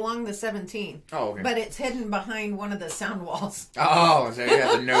the 17. Oh, okay. But it's hidden behind one of the sound walls. Oh, so you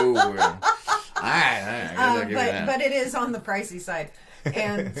have to know. All right. I guess I'll give you that. But it is on the pricey side.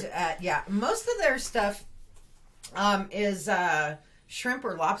 And yeah, most of their stuff is shrimp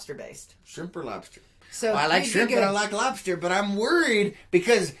or lobster based. Shrimp or lobster. So well, I like shrimp and I like lobster, but I'm worried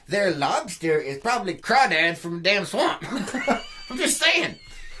because their lobster is probably crawdads from a damn swamp. I'm just saying.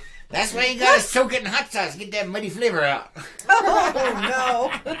 That's why you gotta soak it in hot sauce, get that muddy flavor out.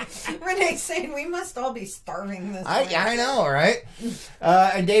 Oh no! Renee's saying we must all be starving this. I know, right?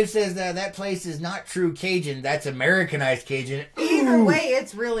 And Dave says that place is not true Cajun. That's Americanized Cajun. Either way,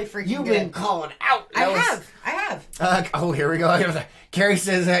 it's really freaking You've good. been called out. I have. Oh, here we go. Carrie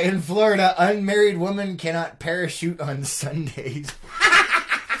says in Florida, unmarried woman cannot parachute on Sundays.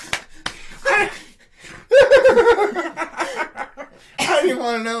 I didn't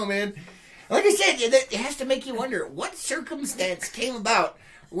want to know, man. Like I said, it has to make you wonder what circumstance came about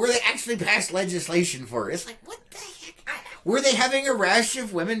where they actually passed legislation for it. It's like, what the heck? Were they having a rash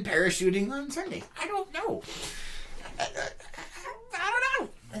of women parachuting on Sunday? I don't know. I don't know.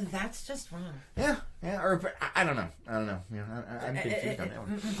 And that's just wrong. Yeah, or I don't know. You know, I'm confused on that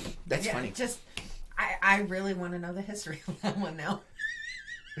one. That's funny. I really want to know the history of that one now.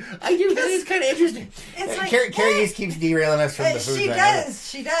 I do. That is kind of interesting. It's like, Carrie just keeps derailing us from the food.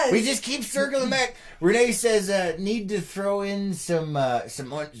 She does. We just keep circling back. Renee says, need to throw in some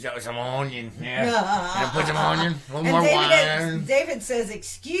onion. Yeah. Put some onion. A little more wine. David says,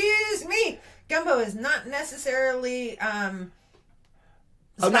 excuse me, gumbo is not necessarily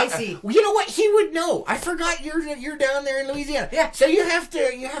spicy. You know what? He would know. I forgot you're down there in Louisiana. Yeah. So you have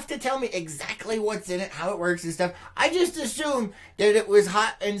to tell me exactly what's in it, how it works and stuff. I just assumed that it was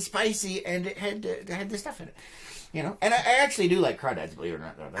hot and spicy and it had the stuff in it. You know, and I actually do like crawdads, believe it or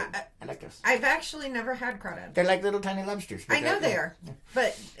not. I like those. I've actually never had crawdads. They're like little tiny lobsters. I know they are,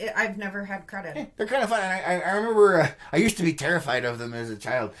 but I've never had crawdad. Yeah, they're kind of fun. I remember I used to be terrified of them as a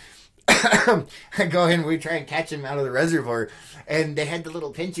child. I go in, we try and catch them out of the reservoir, and they had the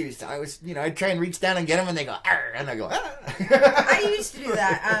little pinchers. So I'd try and reach down and get them, and they go, arr, and I go, ah. I used to do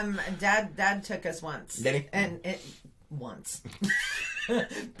that. Dad took us once. Did he? And once.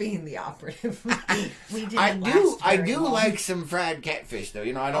 Being the operative. We didn't I do like some fried catfish, though.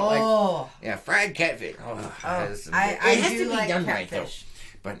 You know, I don't like... Yeah, fried catfish. I it has do to be like done catfish. right, though.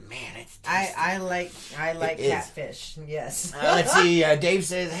 But man, it's tasty. I like catfish. Yes. Let's see. Dave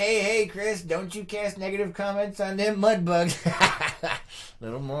says, "Hey, Chris, don't you cast negative comments on them mud bugs."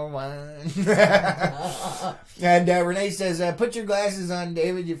 Little more wine. And Renee says, "Put your glasses on,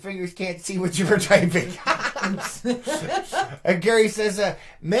 David. Your fingers can't see what you were typing." And Gary says,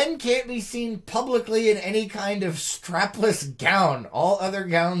 "Men can't be seen publicly in any kind of strapless gown. All other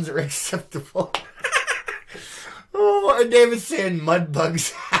gowns are acceptable." Oh, and David's saying mud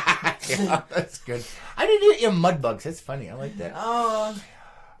bugs. Yeah, that's good. I didn't eat mud bugs. That's funny. I like that. Oh.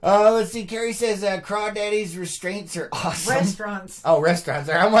 Let's see. Carrie says crawdaddy's restraints are awesome. Restaurants. Oh, restaurants.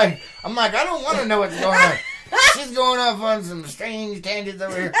 I'm like, I don't want to know what's going on. She's going off on some strange tangents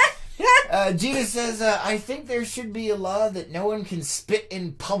over here. Gina says, I think there should be a law that no one can spit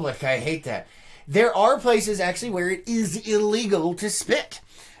in public. I hate that. There are places actually where it is illegal to spit.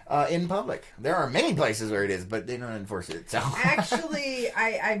 In public. There are many places where it is, but they don't enforce it. So actually,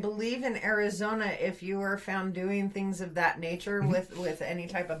 I believe in Arizona, if you are found doing things of that nature with any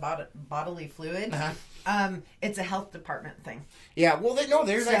type of bodily fluid, it's a health department thing. Yeah, well,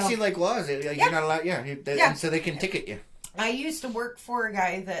 there's actually like laws. You're not allowed. And so they can ticket you. I used to work for a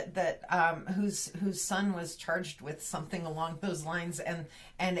guy that whose son was charged with something along those lines, and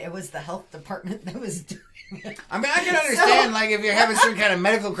it was the health department that was doing it. I mean, I can understand, like, if you're having some kind of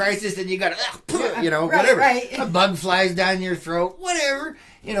medical crisis and you got whatever. Right. A bug flies down your throat, whatever.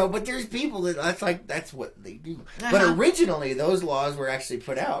 But there's people that's what they do. But originally, those laws were actually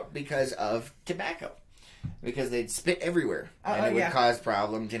put out because of tobacco. Because they'd spit everywhere. And it would cause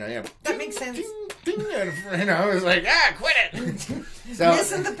problems, That makes sense. It was like, quit it. So,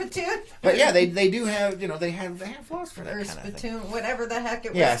 missing the platoon. But yeah, they do have, they have laws for that or kind of spittoon, thing. whatever the heck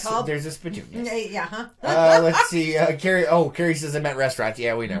it was called. There's a spittoon. Yes. Yeah, let's see. Carrie says I meant restaurants.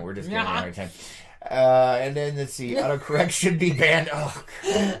 Yeah, we know. We're just getting the right time. And then let's see. Autocorrect should be banned. Oh,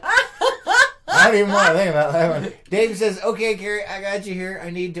 God. I don't even want to think about that one. Dave says, okay, Carrie, I got you here. I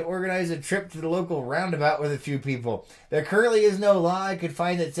need to organize a trip to the local roundabout with a few people. There currently is no law I could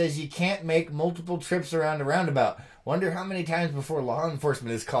find that says you can't make multiple trips around a roundabout. Wonder how many times before law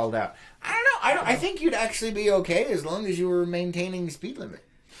enforcement is called out. I don't know. I think you'd actually be okay as long as you were maintaining the speed limit.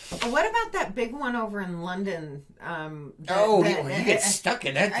 What about that big one over in London? You get stuck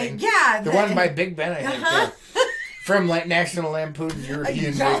in that thing. Yeah. The one by Big Ben, I think. From National Lampoon's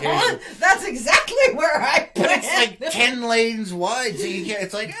European Vacation. That's exactly where I went. But it's like 10 lanes wide, so you can't.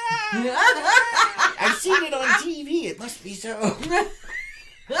 It's like, I've seen it on TV. It must be so.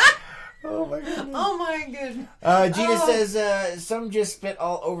 Oh my goodness. Oh my goodness. Gina says some just spit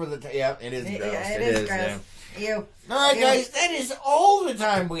all over the yeah, it is gross. Yeah, it is gross. Yeah. Ew. Alright guys, that is all the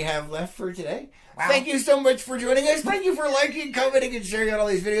time we have left for today. Wow. Thank you so much for joining us. Thank you for liking, commenting, and sharing out all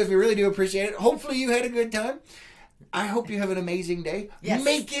these videos. We really do appreciate it. Hopefully you had a good time. I hope you have an amazing day. Yes.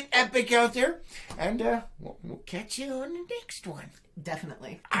 Make it epic out there. And we'll catch you on the next one.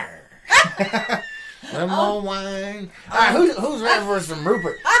 Definitely. Some more wine. All right, who's ready for some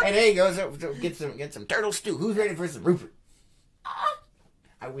Rupert? Hey, there you go. So get some turtle stew. Who's ready for some Rupert?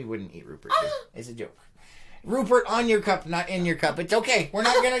 We wouldn't eat Rupert. It's a joke. Rupert on your cup, not in your cup. It's okay. We're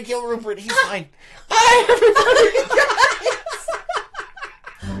not gonna kill Rupert. He's fine. Bye,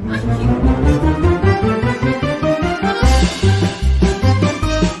 everybody.